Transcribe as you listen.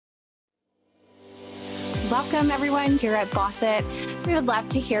Welcome everyone here at Boss It. We would love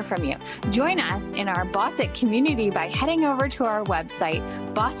to hear from you. Join us in our Boss It community by heading over to our website,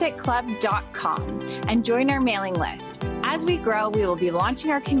 bossitclub.com, and join our mailing list. As we grow, we will be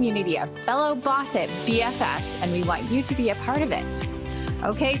launching our community of fellow Boss It BFFs, and we want you to be a part of it.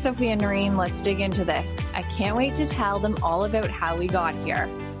 Okay, Sophia and Noreen, let's dig into this. I can't wait to tell them all about how we got here.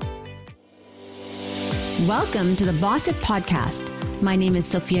 Welcome to the Boss It podcast. My name is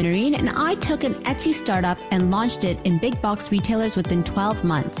Sophia Noreen, and I took an Etsy startup and launched it in big box retailers within 12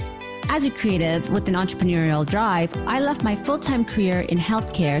 months. As a creative with an entrepreneurial drive, I left my full-time career in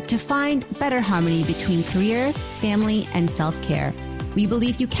healthcare to find better harmony between career, family, and self-care. We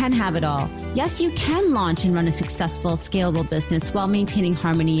believe you can have it all. Yes, you can launch and run a successful, scalable business while maintaining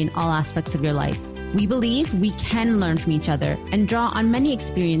harmony in all aspects of your life. We believe we can learn from each other and draw on many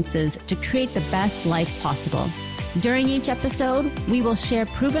experiences to create the best life possible. During each episode, we will share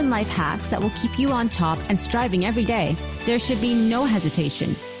proven life hacks that will keep you on top and striving every day. There should be no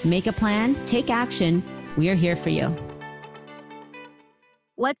hesitation. Make a plan, take action. We are here for you.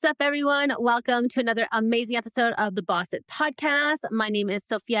 What's up, everyone? Welcome to another amazing episode of the Boss It podcast. My name is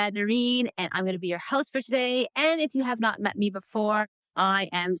Sophia Noreen, and I'm going to be your host for today. And if you have not met me before, I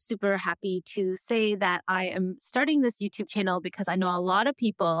am super happy to say that I am starting this YouTube channel because I know a lot of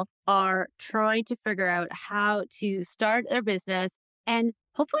people are trying to figure out how to start their business and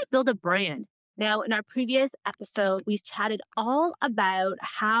hopefully build a brand. Now, in our previous episode, we chatted all about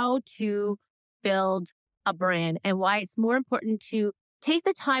how to build a brand and why it's more important to take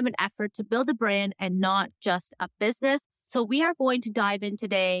the time and effort to build a brand and not just a business. So we are going to dive in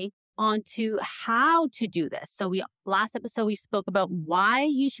today onto how to do this. So last episode, we spoke about why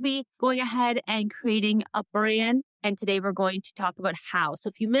you should be going ahead and creating a brand. And today we're going to talk about how. So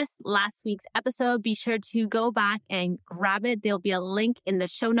if you missed last week's episode, be sure to go back and grab it. There'll be a link in the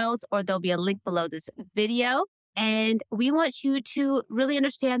show notes or there'll be a link below this video. And we want you to really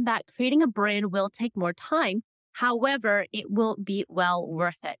understand that creating a brand will take more time. However, it will be well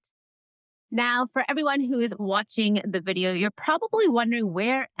worth it. Now, for everyone who is watching the video, you're probably wondering,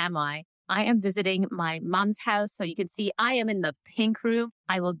 where am I? I am visiting my mom's house. So you can see I am in the pink room.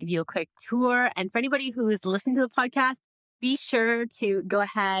 I will give you a quick tour. And for anybody who is listening to the podcast, be sure to go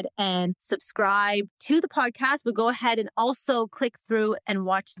ahead and subscribe to the podcast, but go ahead and also click through and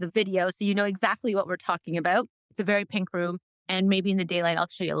watch the video so you know exactly what we're talking about. It's a very pink room. And maybe in the daylight, I'll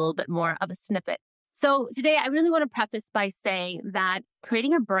show you a little bit more of a snippet. So today, I really want to preface by saying that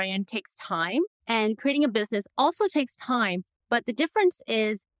creating a brand takes time and creating a business also takes time. But the difference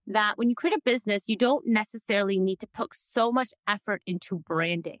is that when you create a business, you don't necessarily need to put so much effort into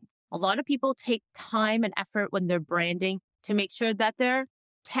branding. A lot of people take time and effort when they're branding to make sure that their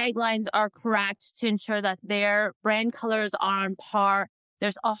taglines are correct, to ensure that their brand colors are on par.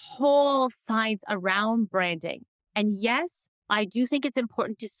 There's a whole science around branding. And yes, I do think it's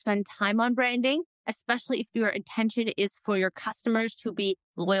important to spend time on branding, especially if your intention is for your customers to be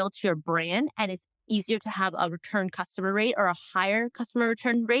loyal to your brand and it's easier to have a return customer rate or a higher customer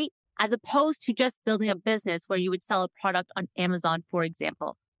return rate, as opposed to just building a business where you would sell a product on Amazon, for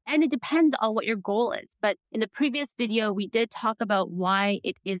example. And it depends on what your goal is. But in the previous video, we did talk about why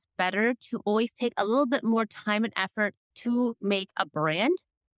it is better to always take a little bit more time and effort to make a brand.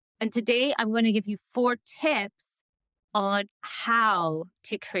 And today I'm going to give you 4 tips on how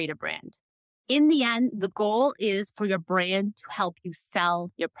to create a brand. In the end, the goal is for your brand to help you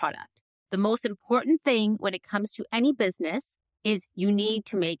sell your product. The most important thing when it comes to any business is you need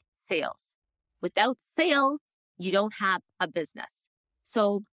to make sales. Without sales, you don't have a business.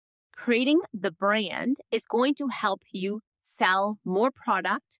 So creating the brand is going to help you sell more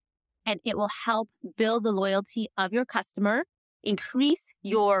product, and it will help build the loyalty of your customer, increase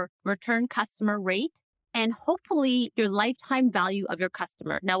your return customer rate, and hopefully your lifetime value of your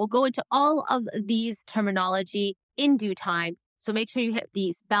customer. Now, we'll go into all of these terminology in due time. So make sure you hit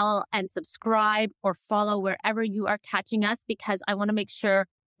the bell and subscribe or follow wherever you are catching us, because I want to make sure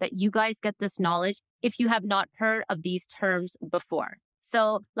that you guys get this knowledge if you have not heard of these terms before.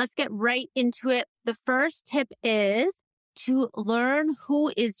 So let's get right into it. The first tip is to learn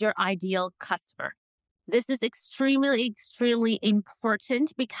who is your ideal customer. This is extremely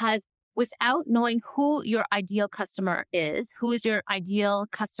important because without knowing who your ideal customer is, who is your ideal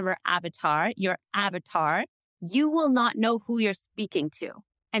customer avatar, your avatar, you will not know who you're speaking to.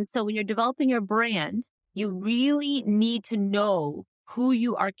 And so when you're developing your brand, you really need to know who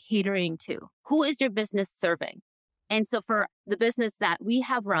you are catering to. Who is your business serving? And so for the business that we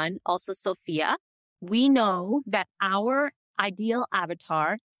have run, also Sophia, we know that our ideal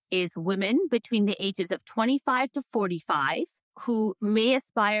avatar is women between the ages of 25 to 45 who may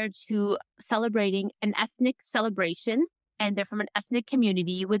aspire to celebrating an ethnic celebration and they're from an ethnic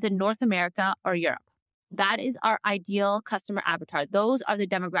community within North America or Europe. That is our ideal customer avatar. Those are the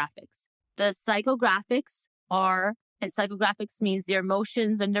demographics. The psychographics are, and psychographics means their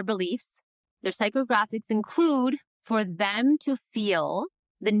emotions and their beliefs. Their psychographics include for them to feel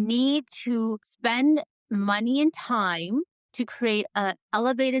the need to spend money and time to create an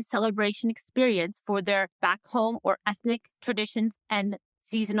elevated celebration experience for their back home or ethnic traditions and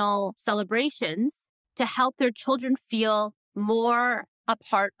seasonal celebrations to help their children feel more a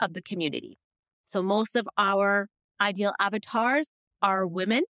part of the community. So most of our ideal avatars are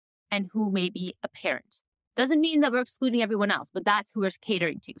women and who may be a parent. Doesn't mean that we're excluding everyone else, but that's who we're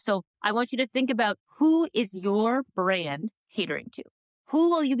catering to. So I want you to think about who is your brand catering to? Who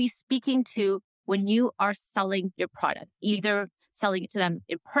will you be speaking to when you are selling your product? Either selling it to them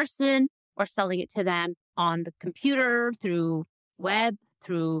in person or selling it to them on the computer, through web,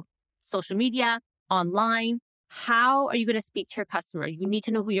 through social media, online. How are you going to speak to your customer? You need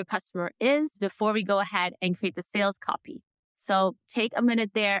to know who your customer is before we go ahead and create the sales copy. So take a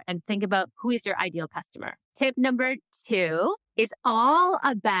minute there and think about who is your ideal customer. Tip number 2 is all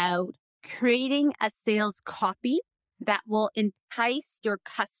about creating a sales copy that will entice your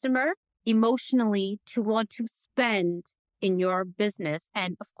customer emotionally to want to spend in your business.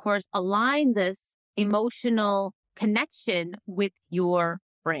 And of course, align this emotional connection with your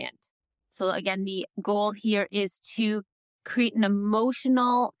brand. So again, the goal here is to create an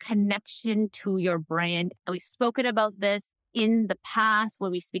emotional connection to your brand. And we've spoken about this in the past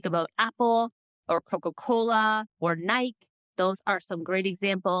when we speak about Apple or Coca-Cola or Nike. Those are some great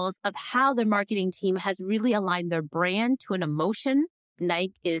examples of how the marketing team has really aligned their brand to an emotion.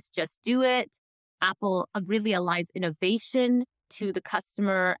 Nike is just do it. Apple really aligns innovation to the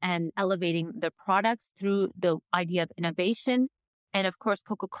customer and elevating their products through the idea of innovation. And of course,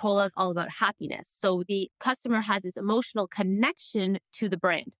 Coca-Cola is all about happiness. So the customer has this emotional connection to the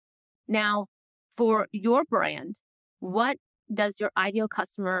brand. Now, for your brand, what does your ideal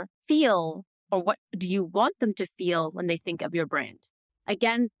customer feel, or what do you want them to feel when they think of your brand?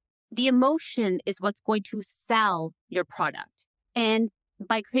 Again, the emotion is what's going to sell your product. And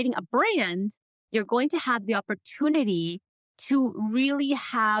by creating a brand, you're going to have the opportunity to really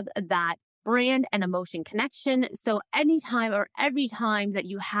have that brand and emotion connection. So anytime or every time that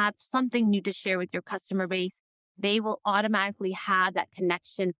you have something new to share with your customer base, they will automatically have that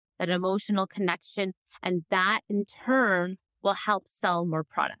connection, that emotional connection, and that in turn will help sell more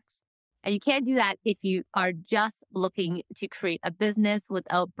products. And you can't do that if you are just looking to create a business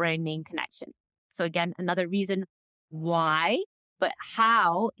without brand name connection. So again, another reason why, but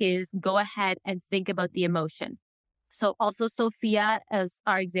how is go ahead and think about the emotion. So also Sophia, as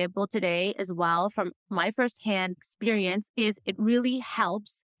our example today as well, from my firsthand experience, is it really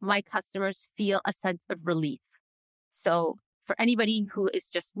helps my customers feel a sense of relief. So for anybody who is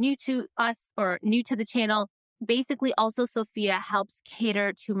just new to us or new to the channel, basically also Sophia helps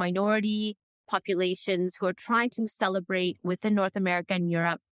cater to minority populations who are trying to celebrate within North America and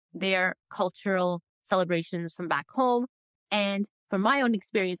Europe their cultural celebrations from back home. And from my own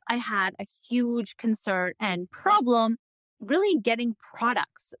experience, I had a huge concern and problem really getting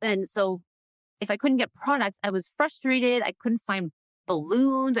products. And so if I couldn't get products, I was frustrated. I couldn't find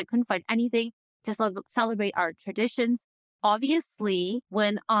balloons. I couldn't find anything to celebrate our traditions. Obviously,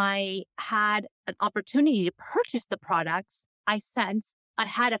 when I had an opportunity to purchase the products, I sensed I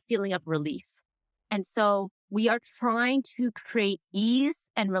had a feeling of relief. And so we are trying to create ease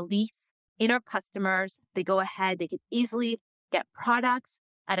and relief in our customers. They go ahead, they can easily get products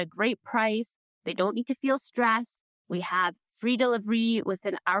at a great price. They don't need to feel stressed. We have free delivery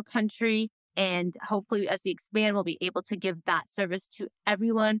within our country. And hopefully as we expand, we'll be able to give that service to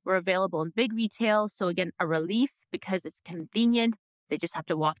everyone. We're available in big retail. So again, a relief because it's convenient. They just have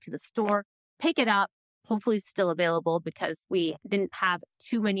to walk to the store, pick it up. Hopefully it's still available because we didn't have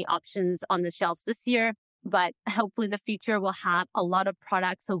too many options on the shelves this year. But hopefully in the future, we'll have a lot of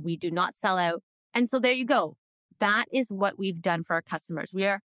products so we do not sell out. And so there you go. That is what we've done for our customers. We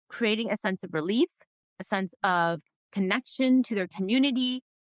are creating a sense of relief, a sense of connection to their community,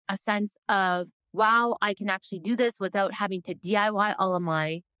 a sense of, wow, I can actually do this without having to DIY all of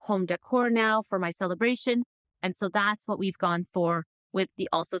my home decor now for my celebration. And so that's what we've gone for with the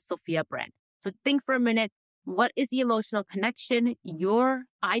Also Sophia brand. So think for a minute, what is the emotional connection your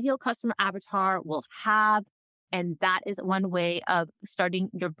ideal customer avatar will have? And that is one way of starting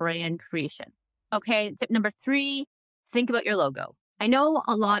your brand creation. Okay, tip number 3, think about your logo. I know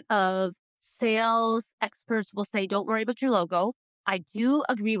a lot of sales experts will say, don't worry about your logo. I do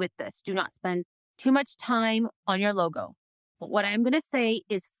agree with this. Do not spend too much time on your logo. But what I'm going to say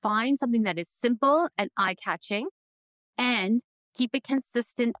is find something that is simple and eye-catching and keep it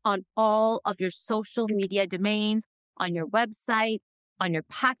consistent on all of your social media domains, on your website, on your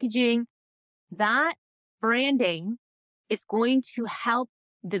packaging. That branding is going to help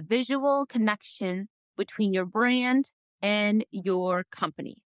the visual connection between your brand and your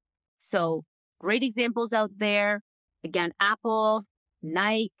company. So great examples out there. Again, Apple,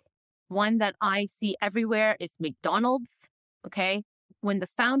 Nike. One that I see everywhere is McDonald's. Okay. When the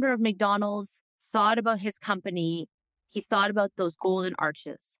founder of McDonald's thought about his company, he thought about those golden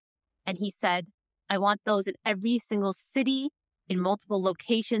arches. And he said, I want those in every single city, in multiple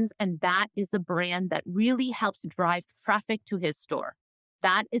locations. And that is the brand that really helps drive traffic to his store.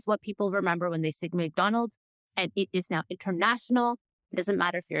 That is what people remember when they say McDonald's. And it is now international. It doesn't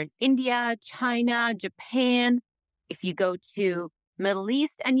matter if you're in India, China, Japan, if you go to Middle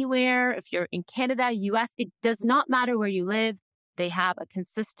East anywhere, if you're in Canada, US, it does not matter where you live. They have a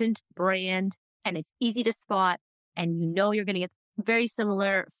consistent brand and it's easy to spot. And you know you're going to get very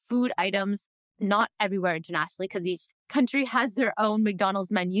similar food items, not everywhere internationally because each country has their own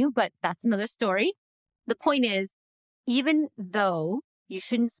McDonald's menu, but that's another story. The point is, even though you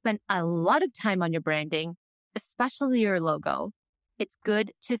shouldn't spend a lot of time on your branding, especially your logo, it's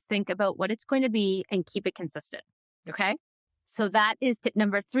good to think about what it's going to be and keep it consistent. Okay? So that is tip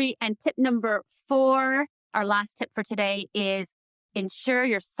number 3. And tip number 4, our last tip for today, is ensure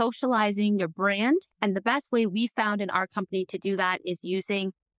you're socializing your brand. And the best way we found in our company to do that is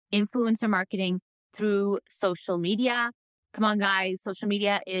using influencer marketing through social media. Come on, guys. Social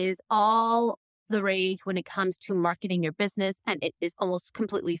media is all the rage when it comes to marketing your business, and it is almost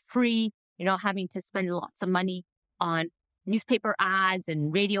completely free. You're not having to spend lots of money on newspaper ads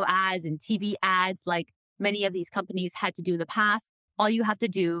and radio ads and TV ads like many of these companies had to do in the past. All you have to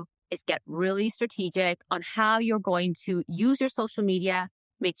do is get really strategic on how you're going to use your social media,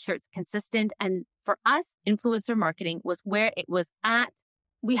 make sure it's consistent. And for us, influencer marketing was where it was at.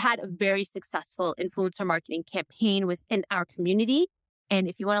 We had a very successful influencer marketing campaign within our community. And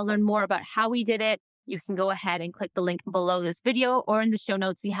if you want to learn more about how we did it, you can go ahead and click the link below this video, or in the show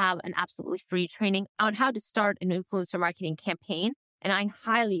notes, we have an absolutely free training on how to start an influencer marketing campaign. And I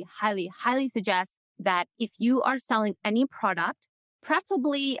highly, highly, highly suggest that if you are selling any product,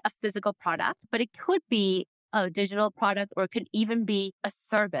 preferably a physical product, but it could be a digital product or it could even be a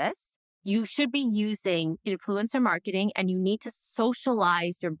service, you should be using influencer marketing and you need to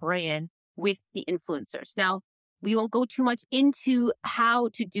socialize your brand with the influencers. Now, we won't go too much into how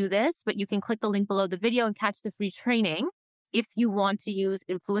to do this, but you can click the link below the video and catch the free training if you want to use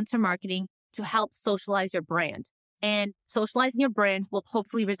influencer marketing to help socialize your brand. And socializing your brand will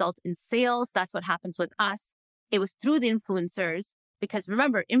hopefully result in sales. That's what happens with us. It was through the influencers because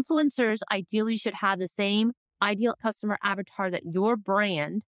remember, influencers ideally should have the same ideal customer avatar that your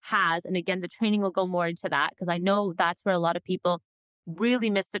brand has. And again, the training will go more into that because I know that's where a lot of people really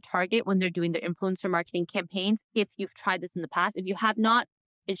miss the target when they're doing their influencer marketing campaigns. If you've tried this in the past, if you have not,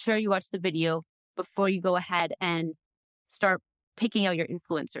 ensure you watch the video before you go ahead and start picking out your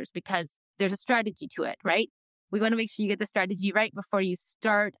influencers because there's a strategy to it, right? We want to make sure you get the strategy right before you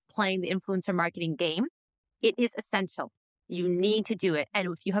start playing the influencer marketing game. It is essential. You need to do it. And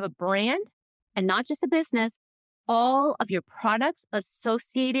if you have a brand and not just a business, all of your products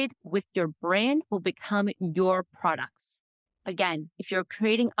associated with your brand will become your products. Again, if you're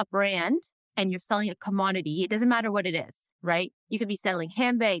creating a brand and you're selling a commodity, it doesn't matter what it is, right? You could be selling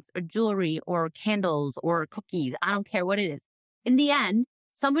handbags or jewelry or candles or cookies. I don't care what it is. In the end,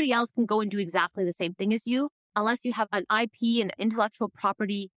 somebody else can go and do exactly the same thing as you. Unless you have an IP and intellectual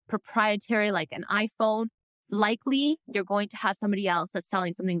property proprietary like an iPhone, likely you're going to have somebody else that's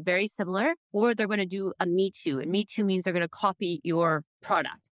selling something very similar, or they're going to do a Me Too. And Me Too means they're going to copy your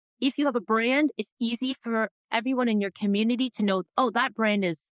product. If you have a brand, it's easy for everyone in your community to know, oh, that brand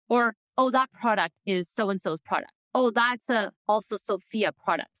is, or, oh, that product is so-and-so's product. Oh, that's also Sophia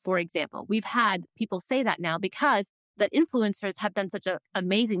product, for example. We've had people say that now because the influencers have done such an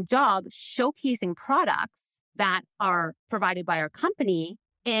amazing job showcasing products that are provided by our company.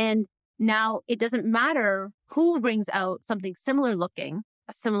 And now it doesn't matter who brings out something similar looking,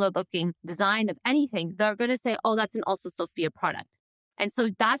 a similar looking design of anything. They're going to say, oh, that's an Also Sophia product. And so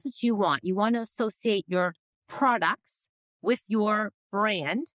that's what you want. You want to associate your products with your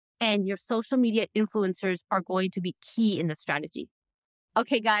brand, and your social media influencers are going to be key in the strategy.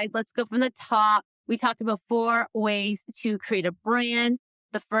 Okay, guys, let's go from the top. We talked about 4 ways to create a brand.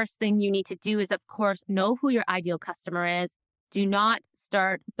 The first thing you need to do is, of course, know who your ideal customer is. Do not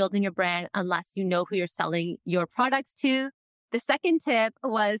start building your brand unless you know who you're selling your products to. The second tip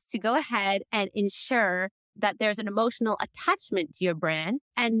was to go ahead and ensure that there's an emotional attachment to your brand.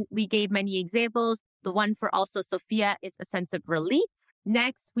 And we gave many examples. The one for also Sophia is a sense of relief.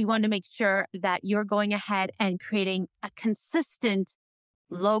 Next, we want to make sure that you're going ahead and creating a consistent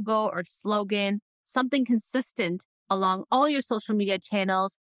logo or slogan, something consistent along all your social media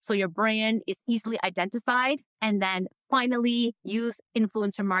channels so your brand is easily identified. And then finally, use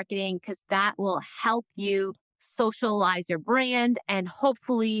influencer marketing because that will help you socialize your brand, and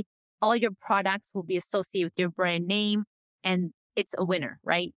hopefully all your products will be associated with your brand name, and it's a winner,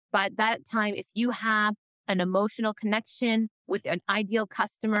 right? By that time, if you have an emotional connection with an ideal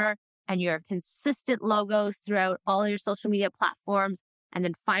customer and your consistent logos throughout all your social media platforms, and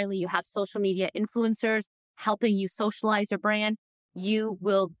then finally you have social media influencers helping you socialize your brand, you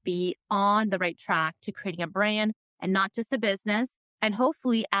will be on the right track to creating a brand and not just a business. And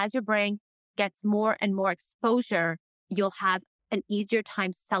hopefully as your brand gets more and more exposure, you'll have an easier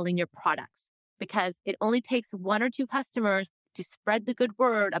time selling your products because it only takes 1 or 2 customers to spread the good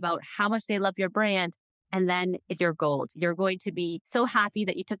word about how much they love your brand. And then it's your gold. You're going to be so happy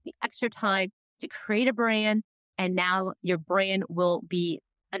that you took the extra time to create a brand. And now your brand will be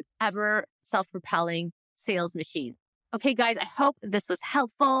an ever self-propelling sales machine. Okay, guys, I hope this was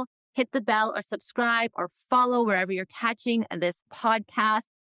helpful. Hit the bell or subscribe or follow wherever you're catching this podcast.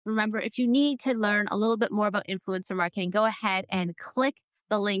 Remember, if you need to learn a little bit more about influencer marketing, go ahead and click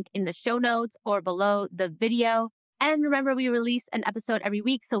the link in the show notes or below the video. And remember, we release an episode every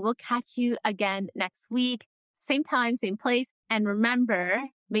week, so we'll catch you again next week. Same time, same place. And remember,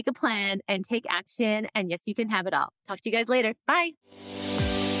 make a plan and take action. And yes, you can have it all. Talk to you guys later. Bye.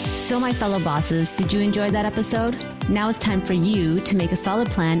 So my fellow bosses, did you enjoy that episode? Now it's time for you to make a solid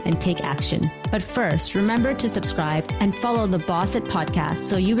plan and take action. But first, remember to subscribe and follow the Boss It podcast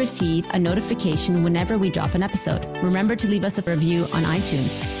so you receive a notification whenever we drop an episode. Remember to leave us a review on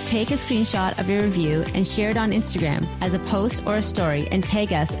iTunes. Take a screenshot of your review and share it on Instagram as a post or a story and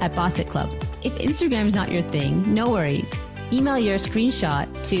tag us at Boss It Club. If Instagram is not your thing, no worries. Email your screenshot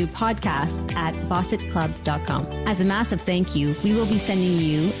to podcast@bossitclub.com. As a massive thank you, we will be sending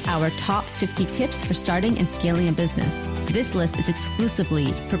you our top 50 tips for starting and scaling a business. This list is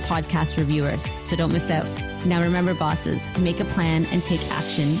exclusively for podcast reviewers, so don't miss out. Now remember, bosses, make a plan and take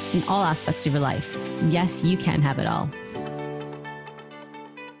action in all aspects of your life. Yes, you can have it all.